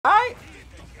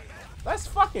Let's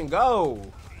fucking go.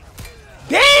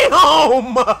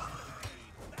 Damn!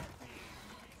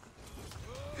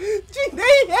 Gee, they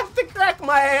ain't have to crack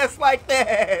my ass like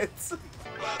that.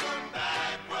 Welcome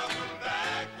back, welcome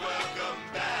back,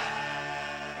 welcome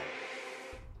back.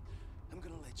 I'm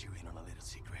gonna let you in on a little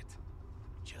secret.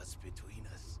 Just between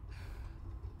us.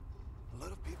 A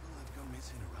lot of people have gone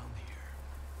missing around here.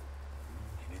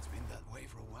 And it's been that way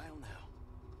for a while now.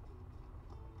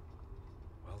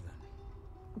 Well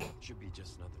then, should be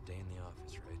just another day in the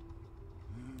office, right?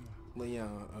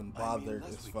 Leon unbothered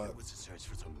as fuck. There was a search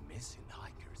for some missing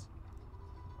hikers.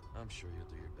 I'm sure you'll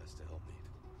do your best to help me.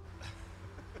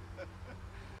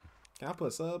 Can I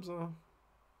put subs on?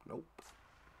 Nope.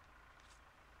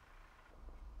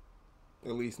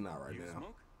 At least not right now.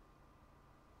 Smoke?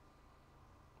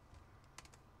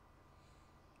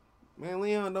 Man,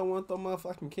 Leon don't want them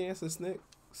motherfucking cancer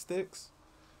sticks.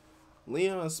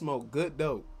 Leon smoke good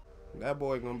dope. That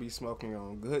boy gonna be smoking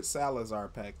on good Salazar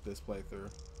pack this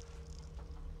playthrough.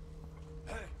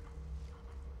 Hey,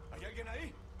 ¿hay alguien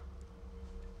ahí?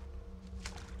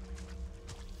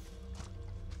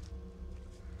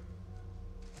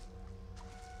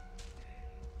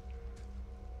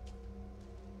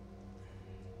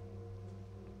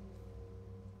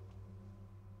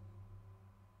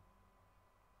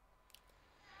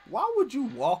 Why would you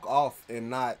walk off and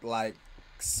not like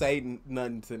say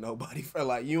nothing to nobody for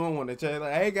like you don't want to check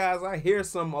like, hey guys, I hear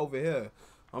something over here.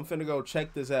 I'm finna go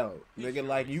check this out. Nigga,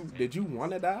 like did you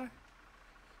want to die?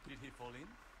 Did he fall in?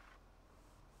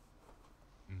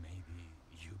 Maybe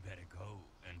you better go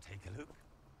and take a look.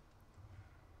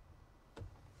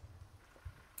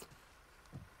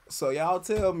 So y'all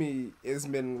tell me it's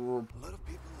been A lot of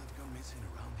people have gone missing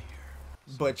around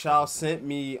here. but y'all sent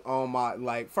me on my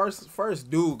like first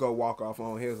dude go walk off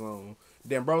on his own.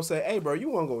 Then bro said, hey bro, you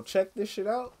wanna go check this shit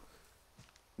out?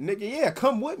 Nigga, yeah,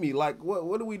 come with me. Like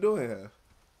what are we doing here?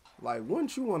 Like,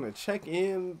 wouldn't you want to check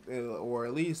in or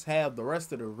at least have the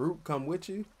rest of the group come with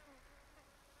you?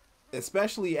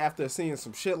 Especially after seeing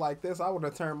some shit like this, I would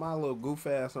have turned my little goof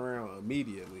ass around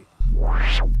immediately.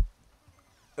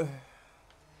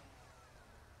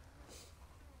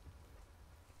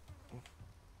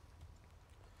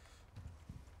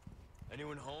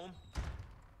 Anyone home?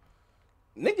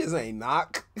 Niggas ain't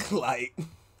knock. Like...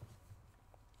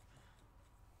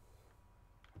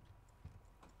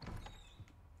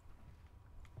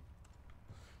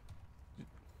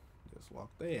 walk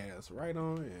their ass right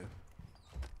on in.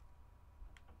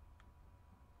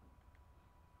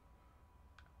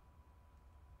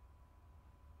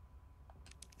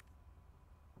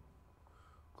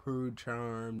 Crude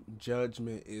charm,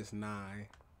 judgment is nigh.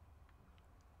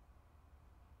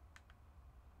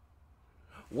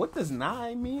 What does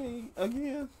nigh mean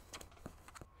again?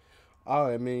 Oh,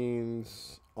 it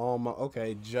means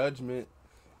okay, judgment.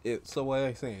 So what are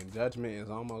they saying? Judgment is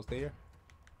almost there?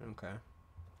 Okay.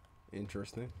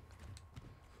 Interesting.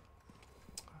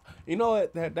 You know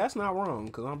what? That's not wrong,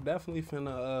 because I'm definitely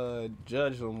finna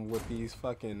judge them with these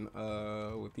fucking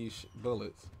with these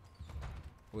bullets,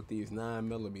 with these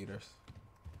 9mm.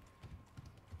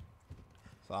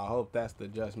 So I hope that's the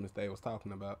judgments they was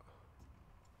talking about.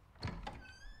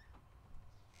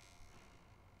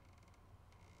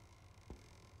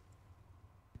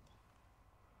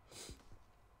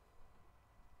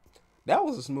 That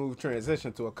was a smooth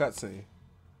transition to a cutscene.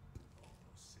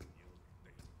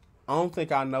 I don't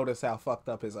think I noticed how fucked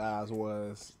up his eyes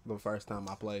was the first time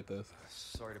I played this.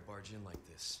 Sorry to barge in like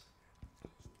this.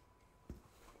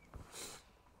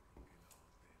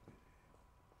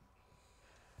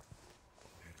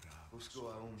 Busco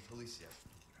a un policía.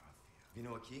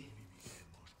 Vino aquí?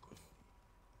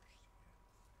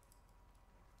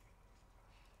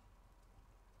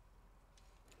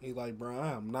 He's like, bro,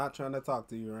 I'm not trying to talk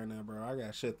to you right now, bro. I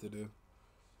got shit to do.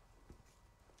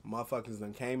 Motherfuckers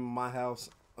done came in my house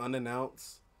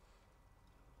unannounced.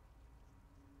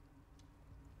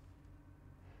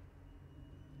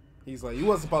 He's like, you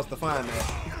wasn't supposed to find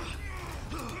that.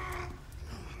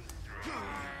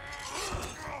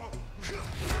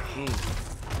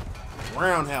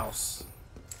 Roundhouse.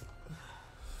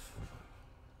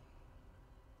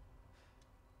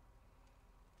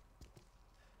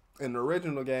 In the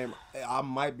original game, I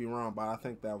might be wrong, but I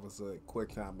think that was a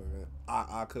quick time event.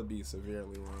 I could be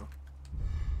severely wrong.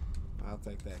 I'll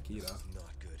take that key though.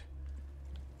 Not good.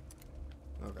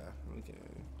 Okay, okay.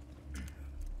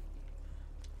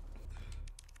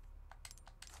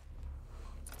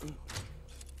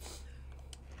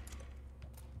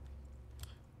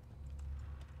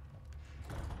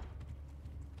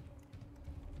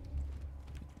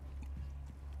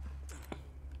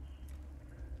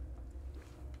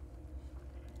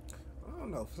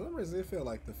 don't know. For some reason, it feel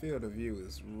like the field of view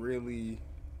is really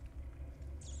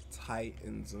tight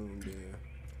and zoomed in.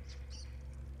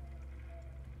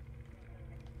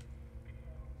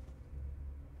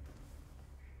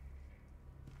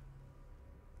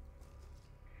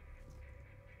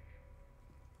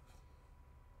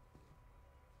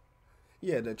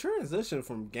 Yeah, the transition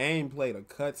from gameplay to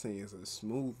cutscenes is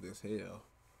smooth as hell.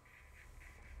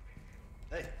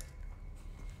 Hey.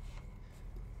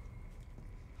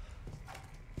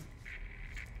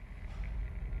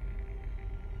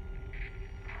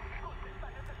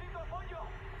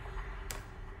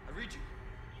 I read you.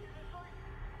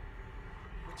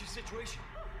 What's your situation?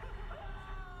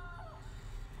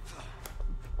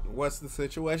 What's the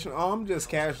situation? Oh, I'm just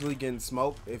casually getting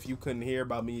smoked, if you couldn't hear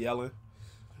by me yelling.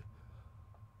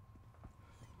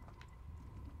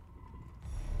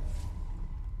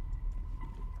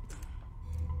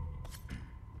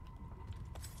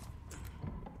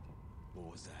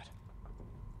 What was that?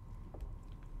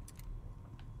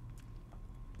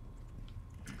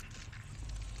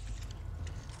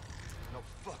 No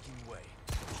fucking way.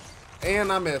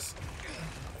 And I missed.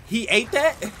 He ate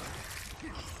that?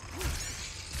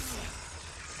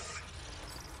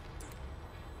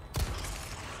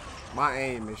 My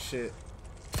aim is shit.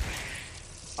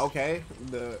 Okay,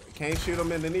 can't shoot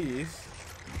him in the knees.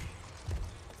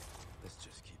 This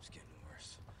just keeps getting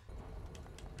worse.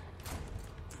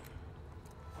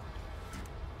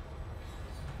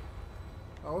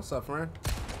 Oh, what's up, friend?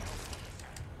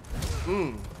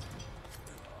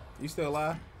 You still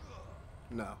alive?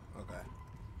 No. Okay.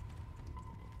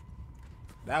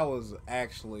 That was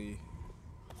actually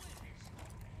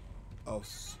a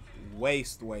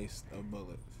waste of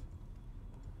bullets.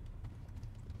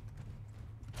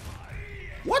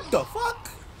 What the fuck?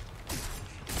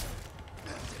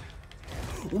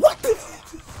 What the?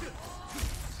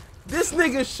 This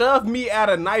nigga shoved me out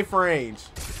of knife range.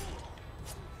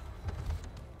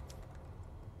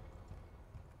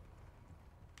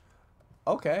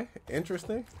 Okay,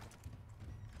 interesting.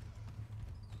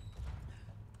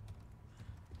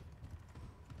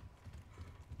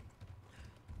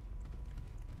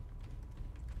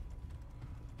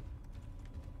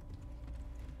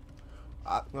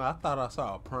 I thought I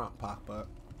saw a prompt pop up.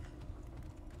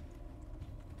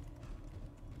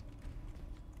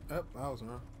 Yep, I was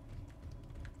wrong.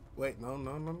 Wait,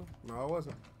 no, I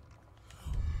wasn't.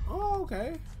 Oh,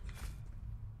 okay.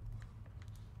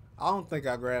 I don't think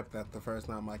I grabbed that the first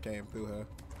time I came through here.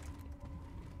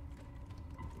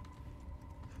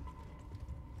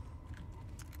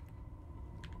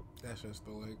 That's just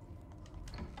the leg.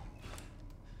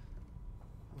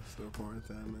 It's still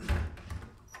quarantine, man.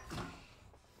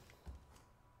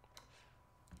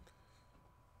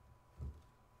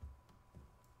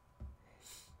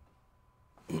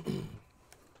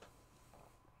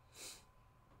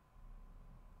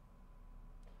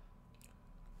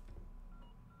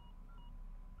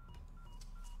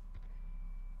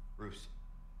 Bruce,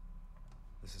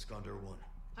 this is Condor 1.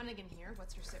 Hunnigan here.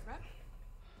 What's your sit rep?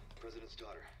 President's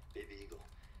daughter, Baby Eagle.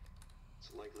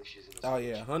 It's likely she's in. Oh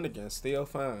yeah, Hunnigan still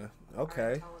fine. Okay.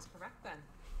 Our intel was correct then.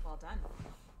 Well done.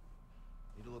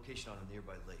 Need a location on a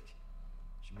nearby lake.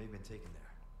 She may have been taken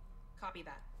there. Copy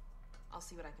that. I'll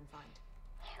see what I can find.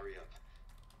 Hurry up.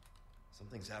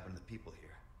 Something's happened to the people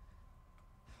here.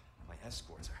 My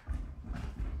escorts are.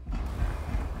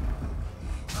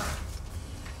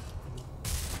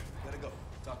 Gotta go.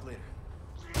 Talk later.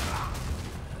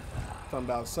 Talking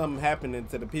about something happening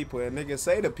to the people, and niggas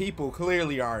say the people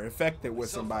clearly are infected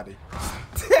with somebody.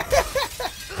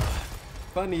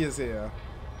 Funny as hell.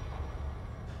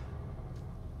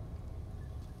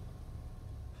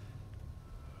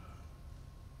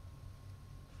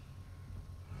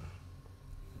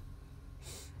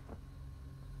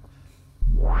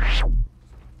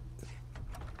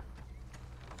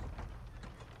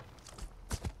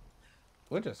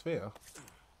 What just fell?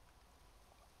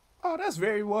 Oh, that's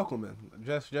very welcoming.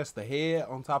 Just the head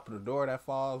on top of the door that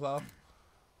falls off.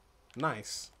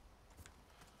 Nice.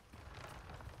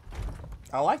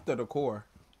 I like the decor.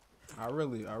 I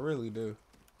really do.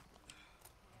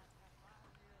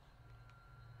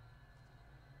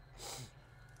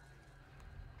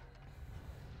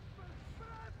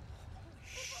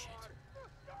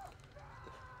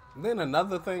 Then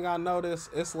another thing I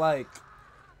noticed, it's like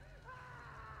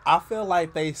I feel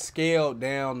like they scaled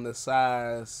down the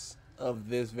size of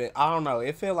this. I don't know.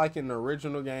 It felt like in the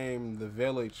original game, the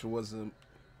village was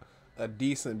a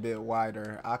decent bit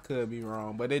wider. I could be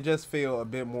wrong, but it just feel a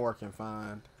bit more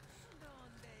confined.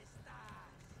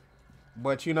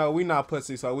 But you know, we not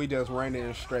pussy, so we just ran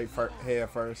in straight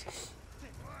head first. Here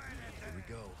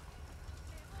we go.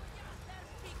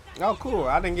 Oh, cool.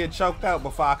 I didn't get choked out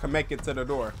before I could make it to the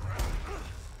door.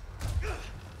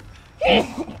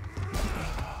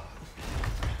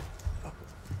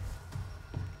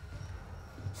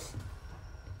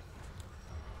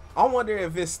 I wonder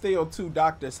if it's still 2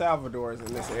 Dr. Salvadors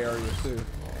in this area, too.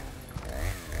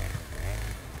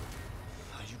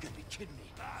 Oh, you gotta be kidding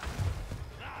me.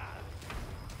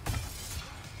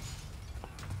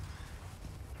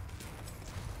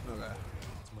 Okay.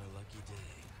 It's my lucky day.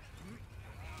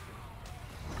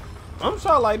 I'm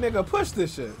sure, like, nigga, push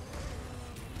this shit.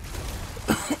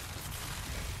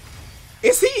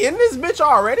 Is he in this bitch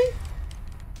already?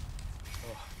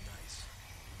 Oh, nice.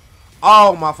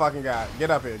 Oh my fucking god. Get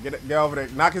up here. Get over there.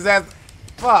 Knock his ass.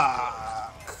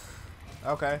 Fuck.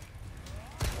 Okay.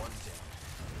 One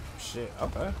down. Shit.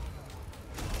 Okay.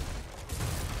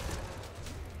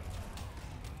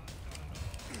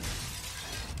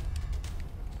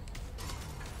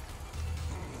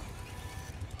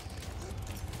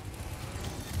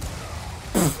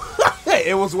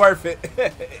 It was worth it.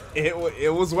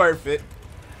 It was worth it.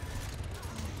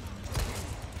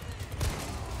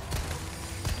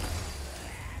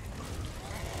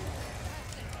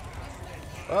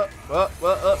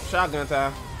 Up, shotgun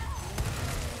time.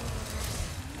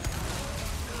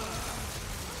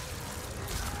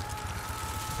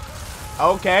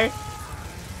 Okay.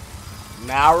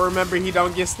 Now I remember he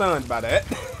don't get stunned by that.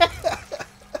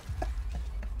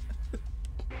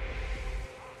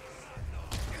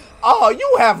 Oh,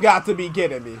 you have got to be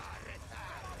kidding me.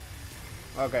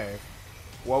 Okay.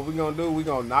 What we gonna do, we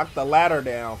gonna knock the ladder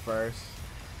down first.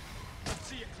 Let's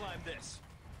see you climb this.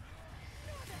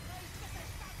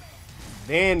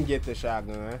 Then get the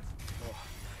shotgun. Oh,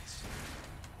 nice.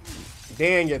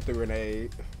 Then get the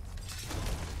grenade.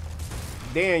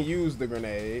 Then use the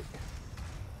grenade.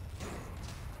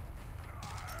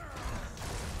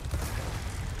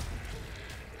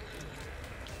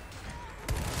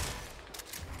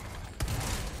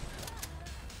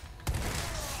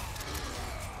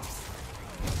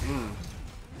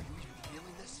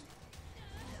 Feeling this?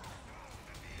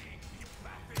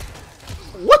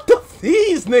 What the?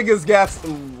 These niggas got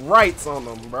some rights on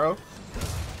them, bro.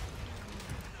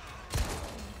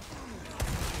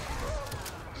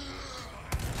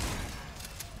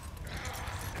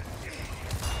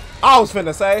 I was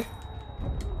finna say.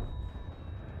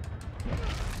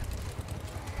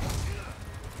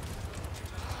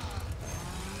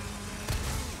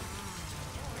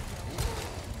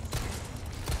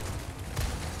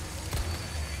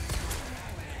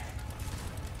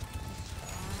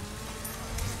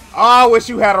 Oh, I wish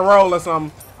you had a roll or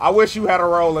something. I wish you had a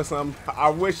roll or something. I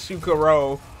wish you could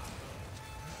roll.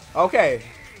 Okay.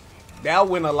 That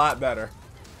went a lot better.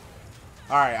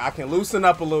 Alright, I can loosen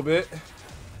up a little bit.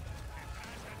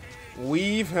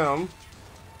 Weave him.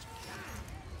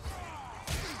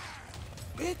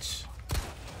 Bitch.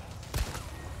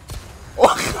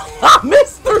 Oh, I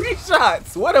missed 3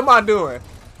 shots. What am I doing?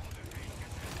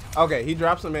 Okay, he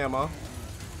dropped some ammo.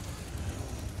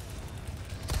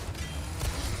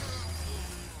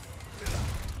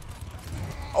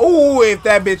 Oh, if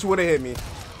that bitch would have hit me.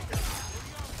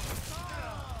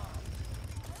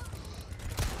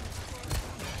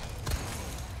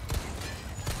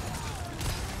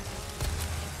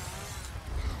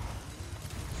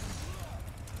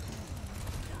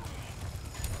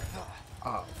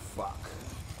 Oh, fuck.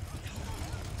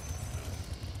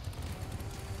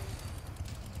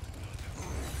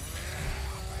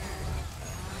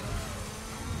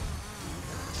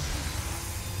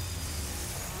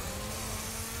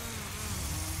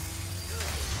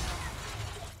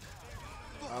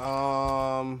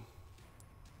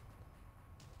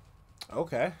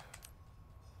 Okay.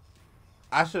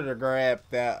 I should have grabbed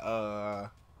that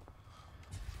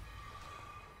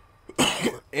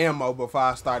ammo before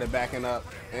I started backing up.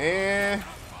 And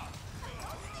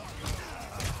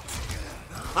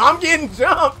I'm getting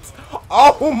jumped.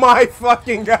 Oh my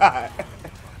fucking god.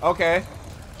 Okay.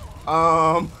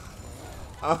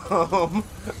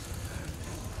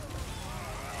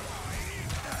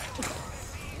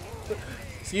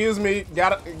 Excuse me.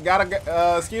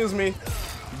 Gotta excuse me.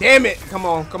 Damn it. Come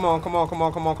on.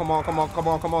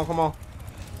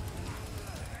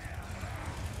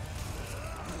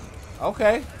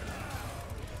 Okay.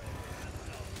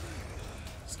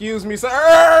 Excuse me,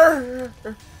 sir.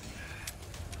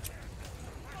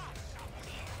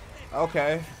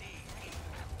 Okay.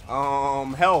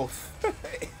 Health.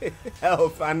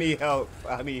 Health. I need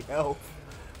health.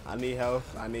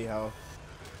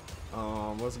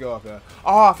 Let's go up here.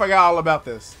 Oh, I forgot all about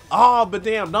this. Oh, but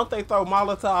damn, don't they throw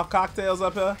Molotov cocktails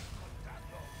up here?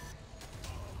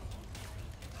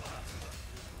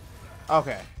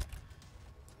 Okay.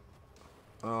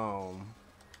 How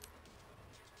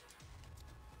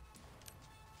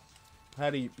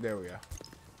do you? There we go.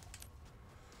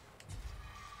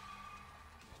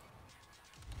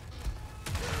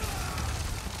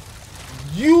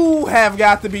 You have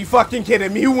got to be fucking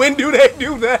kidding me. When do they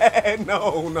do that?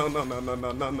 No, no, no, no, no,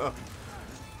 no, no, no.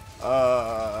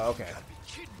 Okay.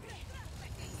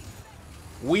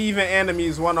 Weaving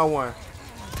enemies 101.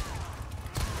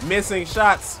 Missing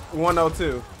shots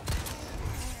 102.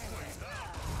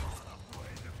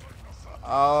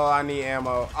 Oh, I need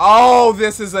ammo. Oh,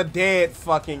 this is a dead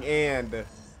fucking end.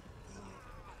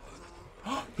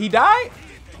 He died?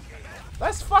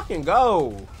 Let's fucking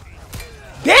go.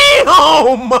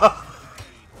 Damn!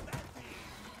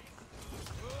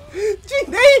 Gee,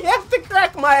 they have to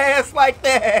crack my ass like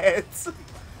that.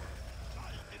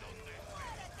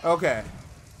 Okay.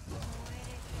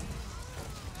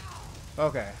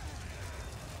 Okay.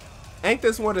 Ain't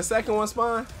this one the second one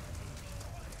spawn?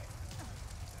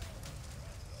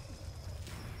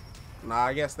 Nah,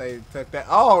 I guess they took that.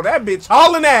 Oh, that bitch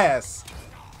hauling ass.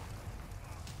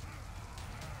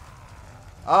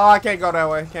 Oh, I can't go that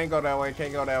way. Can't go that way.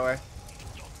 Can't go that way.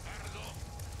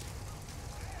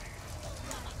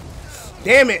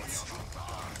 Damn it.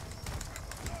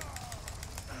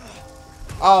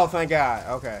 Oh, thank God.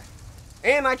 Okay.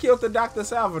 And I killed the Dr.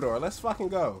 Salvador. Let's fucking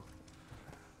go.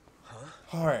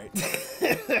 All right.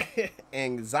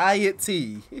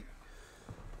 Anxiety.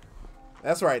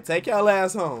 That's right. Take y'all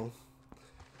ass home.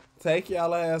 Take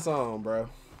y'all ass home, bro.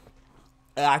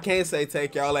 I can't say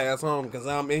take y'all ass home because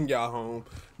I'm in y'all home.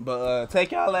 But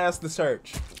take y'all ass to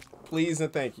church. Please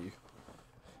and thank you.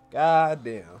 God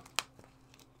damn.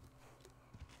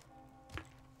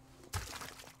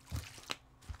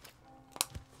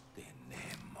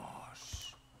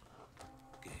 Tenemos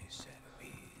que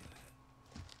servir.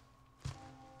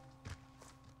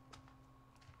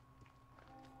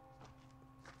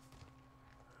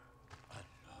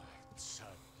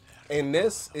 And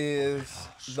this is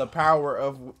the power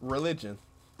of religion.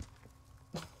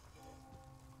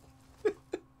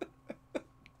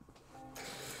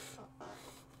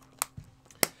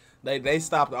 They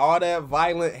stopped all that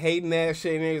violent, hating ass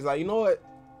shit, and they was like, you know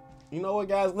what,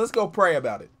 guys, let's go pray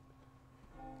about it.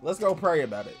 Let's go pray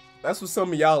about it. That's what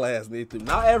some of y'all ass need to.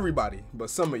 Not everybody, but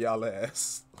some of y'all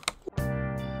ass.